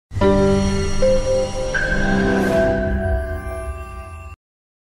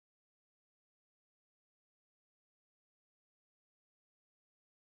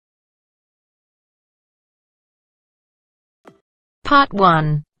Part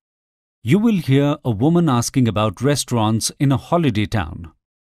 1. You will hear a woman asking about restaurants in a holiday town.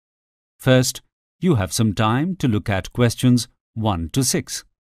 First, you have some time to look at questions 1 to 6.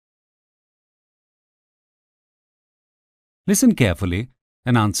 Listen carefully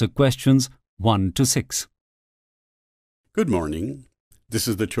and answer questions 1 to 6. Good morning. This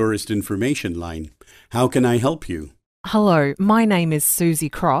is the Tourist Information Line. How can I help you? Hello, my name is Susie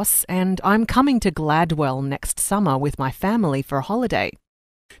Cross and I'm coming to Gladwell next summer with my family for a holiday.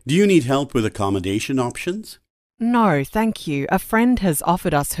 Do you need help with accommodation options? No, thank you. A friend has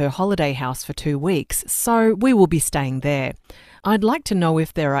offered us her holiday house for 2 weeks, so we will be staying there. I'd like to know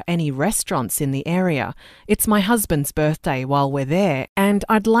if there are any restaurants in the area. It's my husband's birthday while we're there and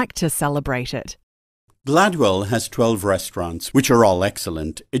I'd like to celebrate it. Gladwell has 12 restaurants, which are all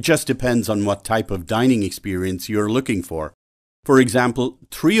excellent. It just depends on what type of dining experience you're looking for. For example,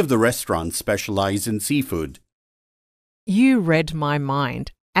 3 of the restaurants specialize in seafood. You read my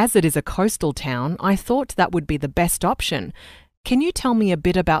mind. As it is a coastal town, I thought that would be the best option. Can you tell me a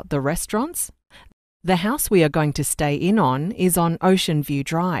bit about the restaurants? The house we are going to stay in on is on Ocean View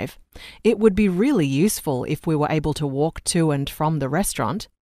Drive. It would be really useful if we were able to walk to and from the restaurant.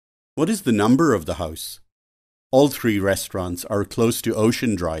 What is the number of the house? All 3 restaurants are close to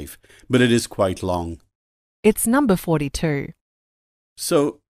Ocean Drive, but it is quite long. It's number 42.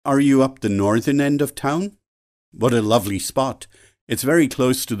 So, are you up the northern end of town? What a lovely spot. It's very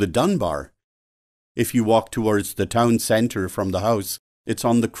close to the Dunbar. If you walk towards the town centre from the house, it's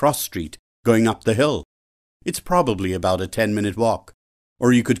on the cross street, going up the hill. It's probably about a 10-minute walk.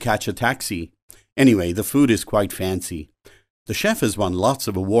 Or you could catch a taxi. Anyway, the food is quite fancy. The chef has won lots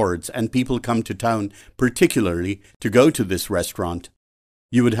of awards and people come to town particularly to go to this restaurant.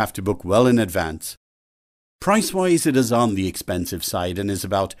 You would have to book well in advance. Price-wise, it is on the expensive side and is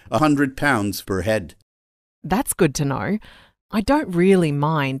about £100 per head. That's good to know. I don't really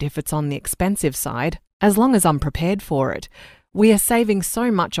mind if it's on the expensive side, as long as I'm prepared for it. We are saving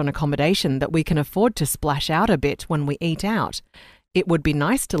so much on accommodation that we can afford to splash out a bit when we eat out. It would be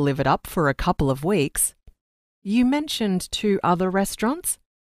nice to live it up for a couple of weeks. You mentioned 2 other restaurants?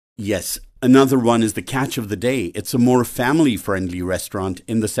 Yes, another one is the Catch of the Day. It's a more family-friendly restaurant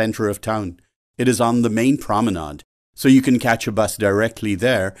in the centre of town. It is on the main promenade, so you can catch a bus directly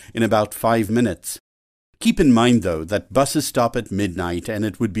there in about 5 minutes. Keep in mind, though, that buses stop at midnight and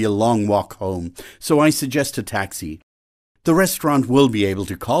it would be a long walk home, so I suggest a taxi. The restaurant will be able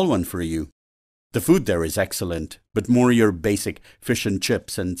to call one for you. The food there is excellent, but more your basic fish and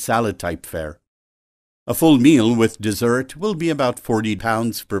chips and salad type fare. A full meal with dessert will be about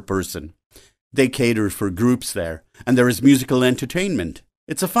 £40 per person. They cater for groups there, and there is musical entertainment.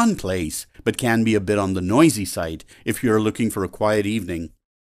 It's a fun place, but can be a bit on the noisy side if you're looking for a quiet evening.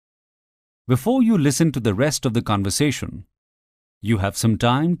 Before you listen to the rest of the conversation, you have some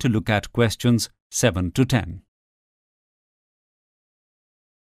time to look at questions 7 to 10.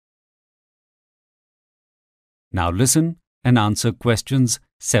 Now listen and answer questions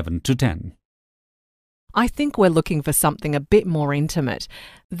 7 to 10. I think we're looking for something a bit more intimate.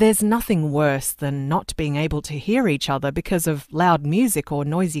 There's nothing worse than not being able to hear each other because of loud music or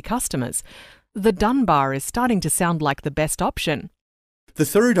noisy customers. The Dunbar is starting to sound like the best option. The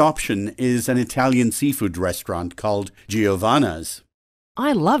third option is an Italian seafood restaurant called Giovanna's.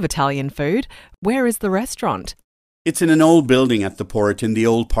 I love Italian food. Where is the restaurant? It's in an old building at the port in the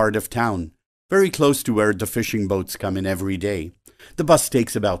old part of town, very close to where the fishing boats come in every day. The bus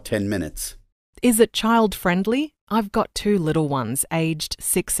takes about 10 minutes. Is it child-friendly? I've got 2 little ones, aged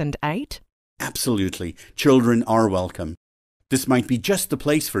 6 and 8. Absolutely. Children are welcome. This might be just the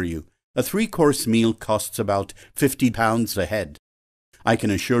place for you. A 3-course meal costs about £50 a head. I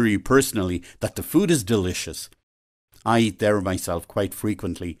can assure you personally that the food is delicious. I eat there myself quite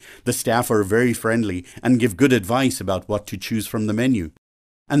frequently. The staff are very friendly and give good advice about what to choose from the menu.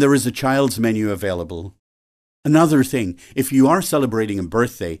 And there is a child's menu available. Another thing, if you are celebrating a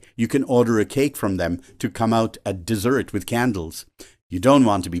birthday, you can order a cake from them to come out at dessert with candles. You don't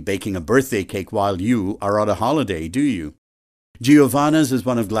want to be baking a birthday cake while you are on a holiday, do you? Giovanna's is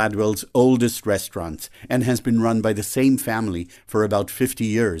one of Gladwell's oldest restaurants and has been run by the same family for about 50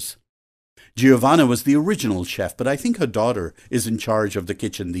 years. Giovanna was the original chef, but I think her daughter is in charge of the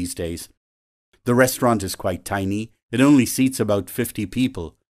kitchen these days. The restaurant is quite tiny. It only seats about 50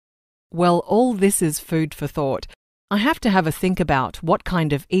 people. Well, all this is food for thought. I have to have a think about what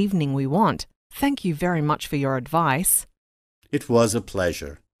kind of evening we want. Thank you very much for your advice. It was a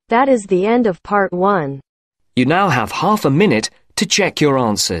pleasure. That is the end of Part 1. You now have half a minute to check your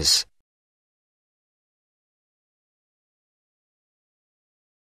answers.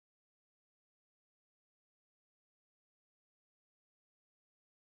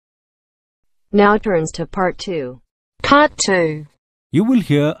 Now turns to part 2. Part 2. You will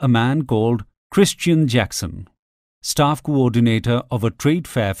hear a man called Christian Jackson, staff coordinator of a trade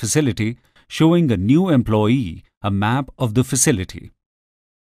fair facility, showing a new employee a map of the facility.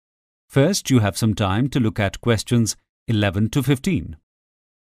 First, you have some time to look at questions 11 to 15.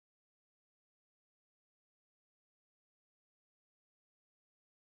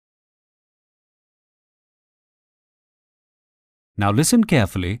 Now listen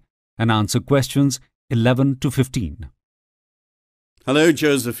carefully and answer questions 11 to 15. Hello,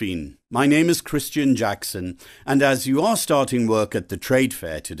 Josephine. My name is Christian Jackson, and as you are starting work at the trade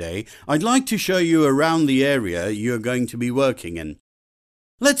fair today, I'd like to show you around the area you're going to be working in.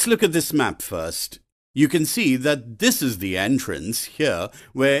 Let's look at this map first. You can see that this is the entrance here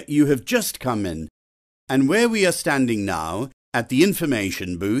where you have just come in, and where we are standing now at the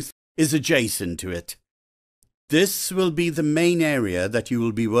information booth is adjacent to it. This will be the main area that you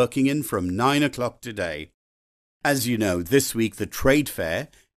will be working in from 9 o'clock today. As you know, this week the trade fair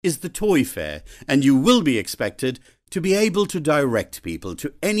is the toy fair, and you will be expected to be able to direct people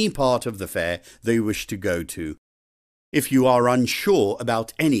to any part of the fair they wish to go to. If you are unsure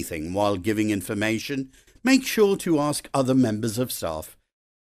about anything while giving information, make sure to ask other members of staff.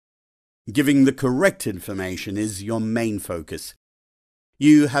 Giving the correct information is your main focus.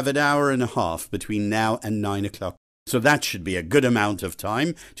 You have an hour and a half between now and 9 o'clock. So that should be a good amount of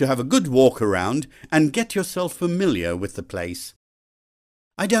time to have a good walk around and get yourself familiar with the place.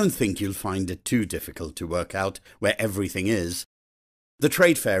 I don't think you'll find it too difficult to work out where everything is. The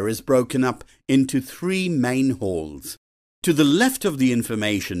trade fair is broken up into 3 main halls. To the left of the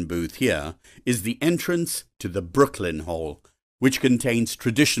information booth here is the entrance to the Brooklyn Hall, which contains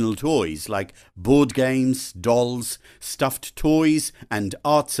traditional toys like board games, dolls, stuffed toys, and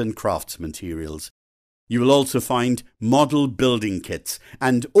arts and crafts materials. You will also find model building kits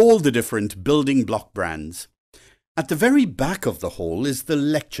and all the different building block brands. At the very back of the hall is the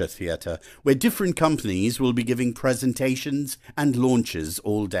lecture theatre, where different companies will be giving presentations and launches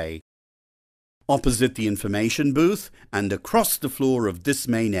all day. Opposite the information booth and across the floor of this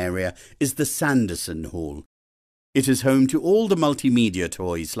main area is the Sanderson Hall. It is home to all the multimedia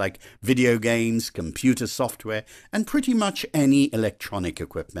toys like video games, computer software, and pretty much any electronic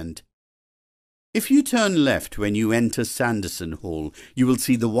equipment. If you turn left when you enter Sanderson Hall, you will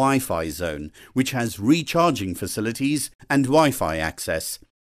see the Wi-Fi zone, which has recharging facilities and Wi-Fi access.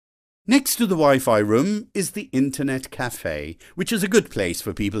 Next to the Wi-Fi room is the Internet Cafe, which is a good place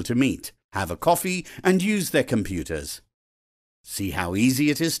for people to meet, have a coffee, and use their computers. See how easy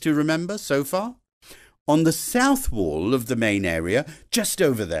it is to remember so far? On the south wall of the main area, just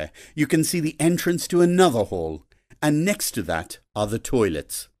over there, you can see the entrance to another hall, and next to that are the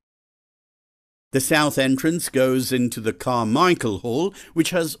toilets. The south entrance goes into the Carmichael Hall, which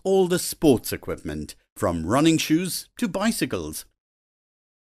has all the sports equipment, from running shoes to bicycles.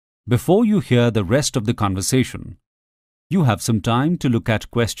 Before you hear the rest of the conversation, you have some time to look at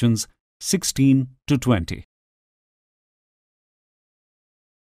questions 16 to 20.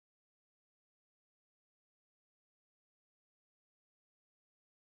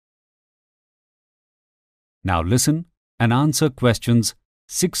 Now listen and answer questions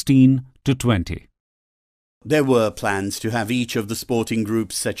 16 to 20. There were plans to have each of the sporting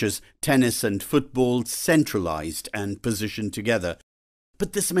groups such as tennis and football centralized and positioned together,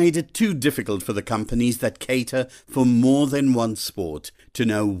 but this made it too difficult for the companies that cater for more than one sport to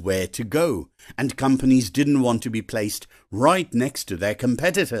know where to go, and companies didn't want to be placed right next to their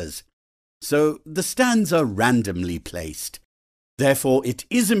competitors. So the stands are randomly placed. Therefore, it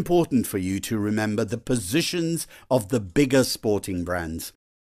is important for you to remember the positions of the bigger sporting brands.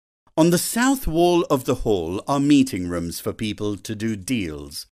 On the south wall of the hall are meeting rooms for people to do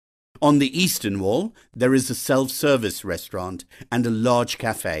deals. On the eastern wall, there is a self-service restaurant and a large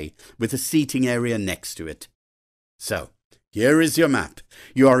cafe with a seating area next to it. So, here is your map.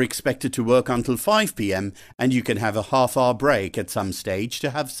 You are expected to work until 5 p.m. and you can have a half-hour break at some stage to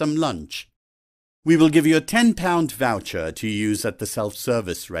have some lunch. We will give you a £10 voucher to use at the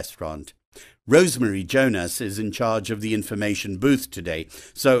self-service restaurant. Rosemary Jonas is in charge of the information booth today,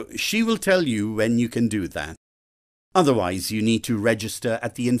 so she will tell you when you can do that. Otherwise, you need to register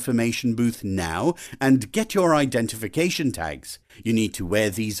at the information booth now and get your identification tags. You need to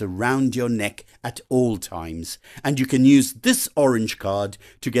wear these around your neck at all times, and you can use this orange card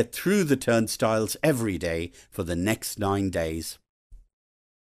to get through the turnstiles every day for the next 9 days.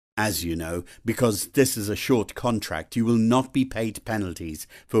 As you know, because this is a short contract, you will not be paid penalties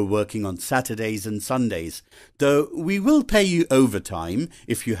for working on Saturdays and Sundays, though we will pay you overtime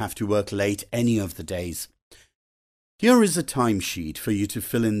if you have to work late any of the days. Here is a timesheet for you to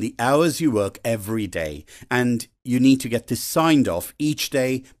fill in the hours you work every day, and you need to get this signed off each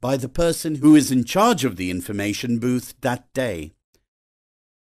day by the person who is in charge of the information booth that day.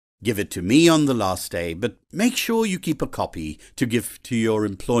 Give it to me on the last day, but make sure you keep a copy to give to your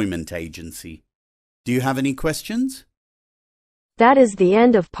employment agency. Do you have any questions? That is the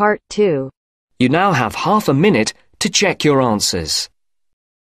end of part 2. You now have half a minute to check your answers.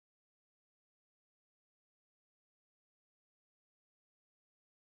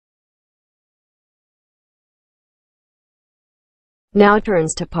 Now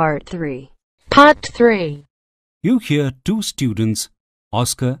turns to part 3. Part 3. You hear two students,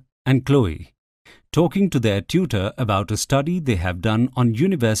 Oscar and Chloe, talking to their tutor about a study they have done on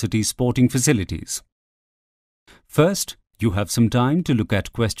university sporting facilities. First, you have some time to look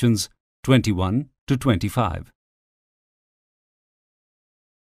at questions 21 to 25.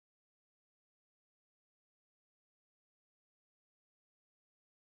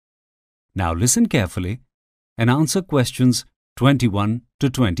 Now listen carefully and answer questions 21 to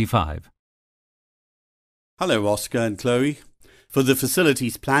 25. Hello, Oscar and Chloe. For the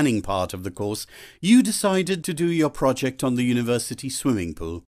facilities planning part of the course, you decided to do your project on the university swimming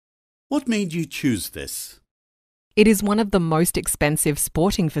pool. What made you choose this? It is one of the most expensive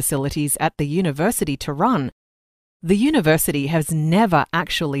sporting facilities at the university to run. The university has never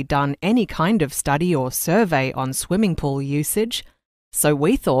actually done any kind of study or survey on swimming pool usage, so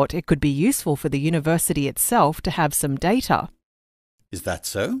we thought it could be useful for the university itself to have some data. Is that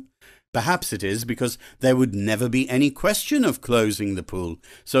so? Perhaps it is because there would never be any question of closing the pool,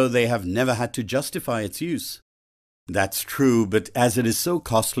 so they have never had to justify its use. That's true, but as it is so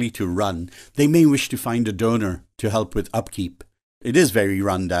costly to run, they may wish to find a donor to help with upkeep. It is very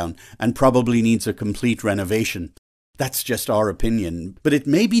run down and probably needs a complete renovation. That's just our opinion, but it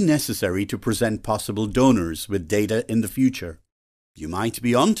may be necessary to present possible donors with data in the future. You might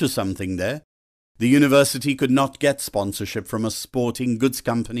be onto something there. The university could not get sponsorship from a sporting goods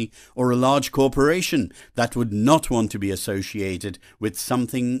company or a large corporation that would not want to be associated with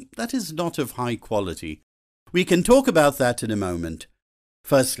something that is not of high quality. We can talk about that in a moment.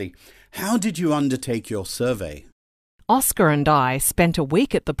 Firstly, how did you undertake your survey? Oscar and I spent a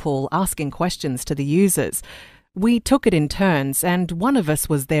week at the pool asking questions to the users. We took it in turns and one of us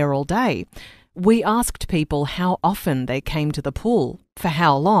was there all day. We asked people how often they came to the pool, for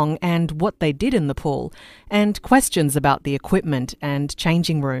how long and what they did in the pool, and questions about the equipment and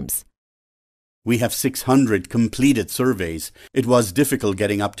changing rooms. We have 600 completed surveys. It was difficult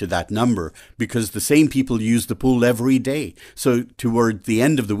getting up to that number because the same people use the pool every day. So toward the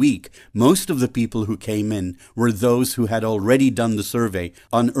end of the week, most of the people who came in were those who had already done the survey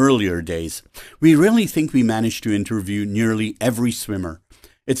on earlier days. We really think we managed to interview nearly every swimmer.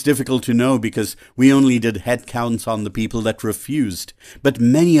 It's difficult to know because we only did head counts on the people that refused, but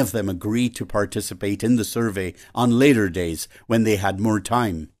many of them agreed to participate in the survey on later days when they had more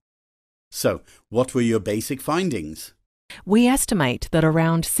time. So, what were your basic findings? We estimate that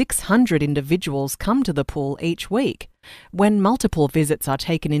around 600 individuals come to the pool each week. When multiple visits are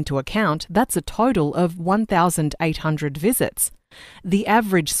taken into account, that's a total of 1,800 visits. The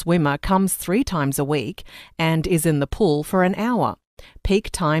average swimmer comes 3 times a week and is in the pool for an hour. Peak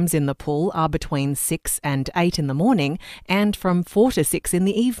times in the pool are between 6 and 8 in the morning and from 4 to 6 in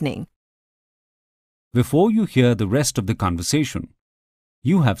the evening. Before you hear the rest of the conversation,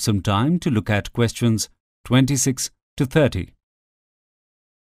 you have some time to look at questions 26 to 30.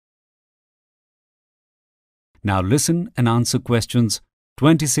 Now listen and answer questions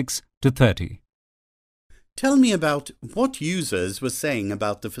 26 to 30. Tell me about what users were saying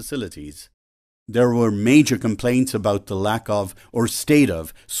about the facilities. There were major complaints about the lack of or state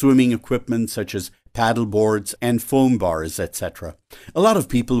of swimming equipment such as paddle boards and foam bars, etc. A lot of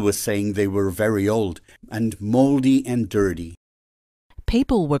people were saying they were very old and moldy and dirty.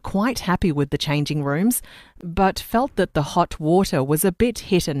 People were quite happy with the changing rooms, but felt that the hot water was a bit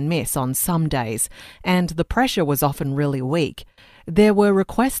hit and miss on some days, and the pressure was often really weak. There were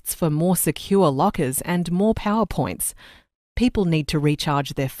requests for more secure lockers and more PowerPoints. People need to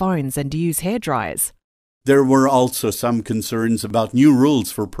recharge their phones and use hairdryers. There were also some concerns about new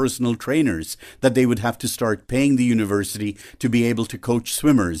rules for personal trainers, that they would have to start paying the university to be able to coach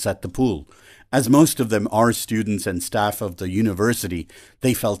swimmers at the pool. As most of them are students and staff of the university,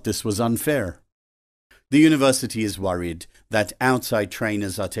 they felt this was unfair. The university is worried that outside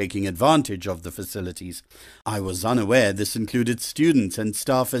trainers are taking advantage of the facilities. I was unaware this included students and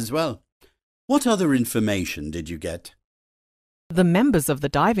staff as well. What other information did you get? The members of the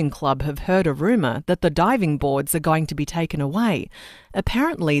diving club have heard a rumour that the diving boards are going to be taken away.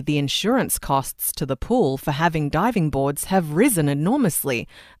 Apparently, the insurance costs to the pool for having diving boards have risen enormously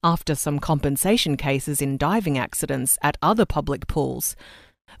after some compensation cases in diving accidents at other public pools.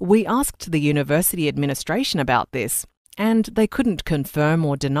 We asked the university administration about this, and they couldn't confirm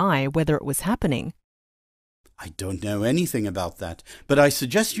or deny whether it was happening. I don't know anything about that, but I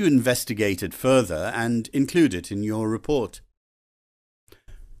suggest you investigate it further and include it in your report.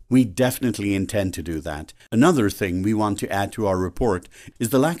 We definitely intend to do that. Another thing we want to add to our report is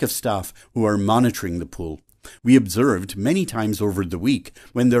the lack of staff who are monitoring the pool. We observed many times over the week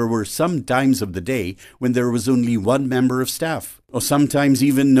when there were some times of the day when there was only one member of staff, or sometimes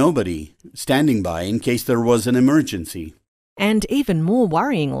even nobody, standing by in case there was an emergency. And even more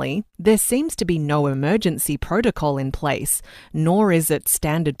worryingly, there seems to be no emergency protocol in place, nor is it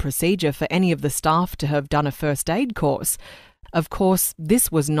standard procedure for any of the staff to have done a first aid course. Of course,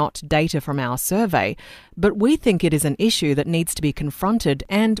 this was not data from our survey, but we think it is an issue that needs to be confronted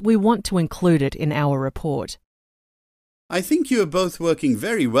and we want to include it in our report. I think you are both working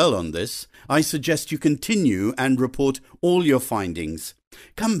very well on this. I suggest you continue and report all your findings.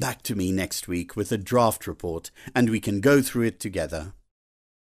 Come back to me next week with a draft report and we can go through it together.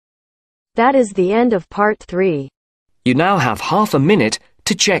 That is the end of part 3. You now have half a minute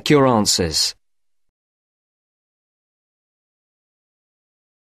to check your answers.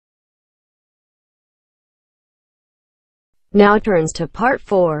 Now turns to part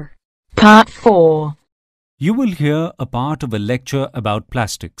 4. Part 4. You will hear a part of a lecture about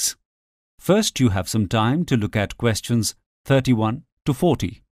plastics. First, you have some time to look at questions 31 to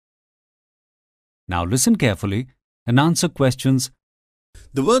 40. Now listen carefully and answer questions.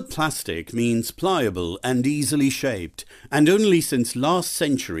 The word plastic means pliable and easily shaped, and only since last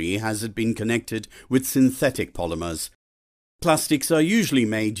century has it been connected with synthetic polymers. Plastics are usually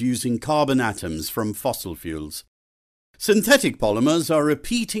made using carbon atoms from fossil fuels. Synthetic polymers are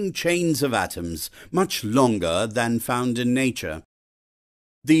repeating chains of atoms, much longer than found in nature.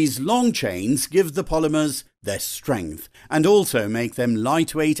 These long chains give the polymers their strength and also make them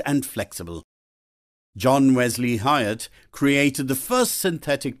lightweight and flexible. John Wesley Hyatt created the first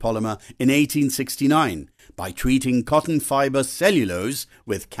synthetic polymer in 1869 by treating cotton fibre cellulose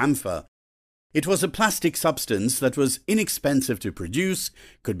with camphor. It was a plastic substance that was inexpensive to produce,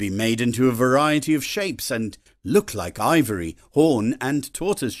 could be made into a variety of shapes and looked like ivory, horn and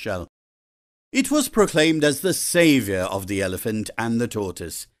tortoiseshell. It was proclaimed as the saviour of the elephant and the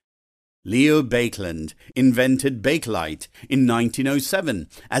tortoise. Leo Baekeland invented Bakelite in 1907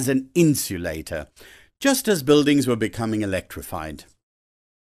 as an insulator, just as buildings were becoming electrified.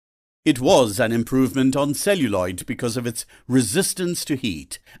 It was an improvement on celluloid because of its resistance to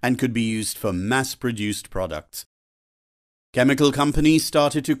heat and could be used for mass-produced products. Chemical companies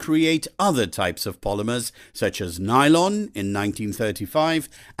started to create other types of polymers such as nylon in 1935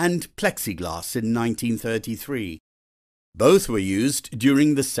 and plexiglass in 1933. Both were used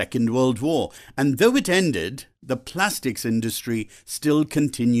during the Second World War, and though it ended, the plastics industry still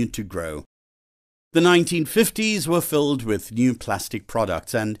continued to grow. The 1950s were filled with new plastic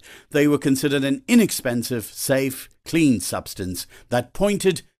products, and they were considered an inexpensive, safe, clean substance that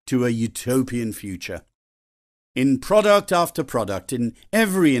pointed to a utopian future. In product after product, in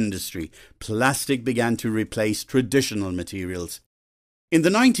every industry, plastic began to replace traditional materials. In the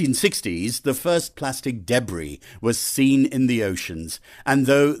 1960s, the first plastic debris was seen in the oceans, and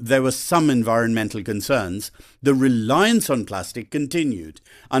though there were some environmental concerns, the reliance on plastic continued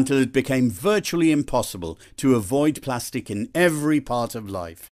until it became virtually impossible to avoid plastic in every part of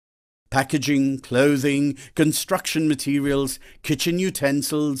life. Packaging, clothing, construction materials, kitchen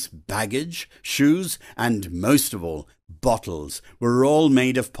utensils, baggage, shoes, and most of all, bottles were all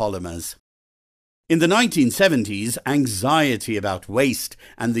made of polymers. In the 1970s, anxiety about waste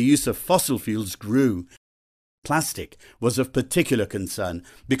and the use of fossil fuels grew. Plastic was of particular concern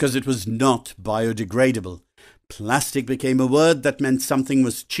because it was not biodegradable. Plastic became a word that meant something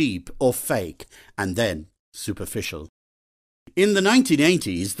was cheap or fake, and then superficial. In the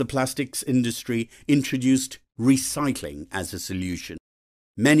 1980s, the plastics industry introduced recycling as a solution.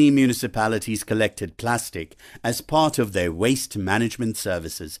 Many municipalities collected plastic as part of their waste management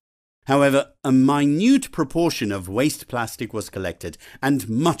services. However, a minute proportion of waste plastic was collected, and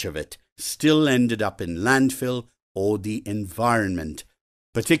much of it still ended up in landfill or the environment,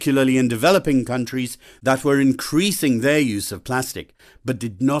 particularly in developing countries that were increasing their use of plastic but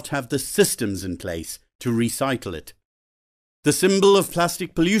did not have the systems in place to recycle it. The symbol of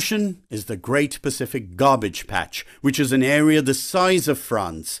plastic pollution is the Great Pacific Garbage Patch, which is an area the size of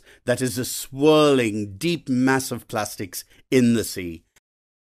France that is a swirling, deep mass of plastics in the sea.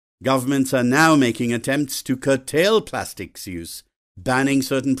 Governments are now making attempts to curtail plastics use, banning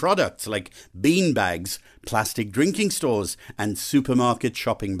certain products like bean bags, plastic drinking straws, and supermarket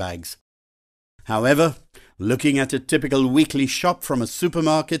shopping bags. However, looking at a typical weekly shop from a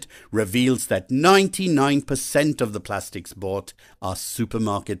supermarket reveals that 99% of the plastics bought are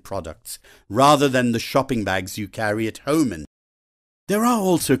supermarket products, rather than the shopping bags you carry at home in. There are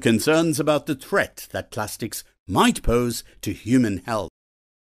also concerns about the threat that plastics might pose to human health.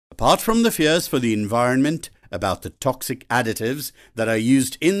 Apart from the fears for the environment about the toxic additives that are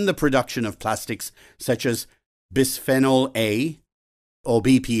used in the production of plastics, such as bisphenol A, or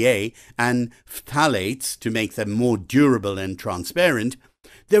BPA, and phthalates to make them more durable and transparent,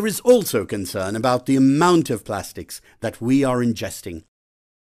 there is also concern about the amount of plastics that we are ingesting.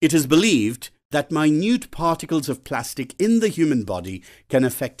 It is believed that minute particles of plastic in the human body can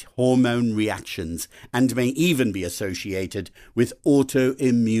affect hormone reactions and may even be associated with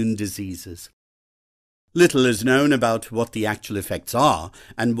autoimmune diseases. Little is known about what the actual effects are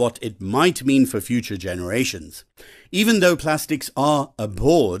and what it might mean for future generations. Even though plastics are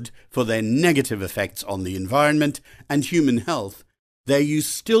abhorred for their negative effects on the environment and human health, their use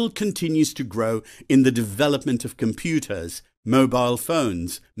still continues to grow in the development of computers, mobile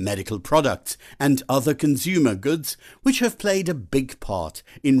phones, medical products, and other consumer goods, which have played a big part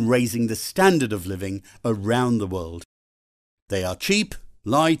in raising the standard of living around the world. They are cheap,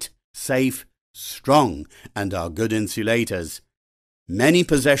 light, safe, strong, and are good insulators. Many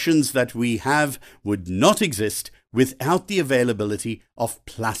possessions that we have would not exist without the availability of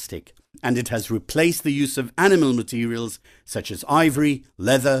plastic, and it has replaced the use of animal materials such as ivory,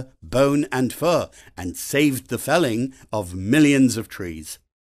 leather, bone, and fur, and saved the felling of millions of trees.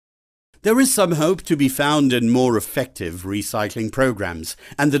 There is some hope to be found in more effective recycling programs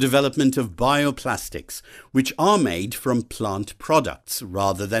and the development of bioplastics, which are made from plant products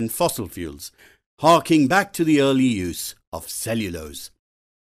rather than fossil fuels, harking back to the early use of cellulose.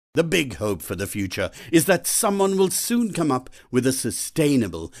 The big hope for the future is that someone will soon come up with a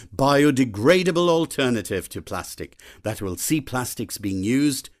sustainable, biodegradable alternative to plastic that will see plastics being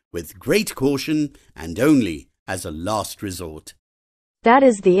used with great caution and only as a last resort. That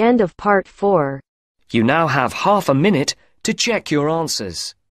is the end of part 4. You now have half a minute to check your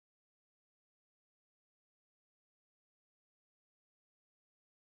answers.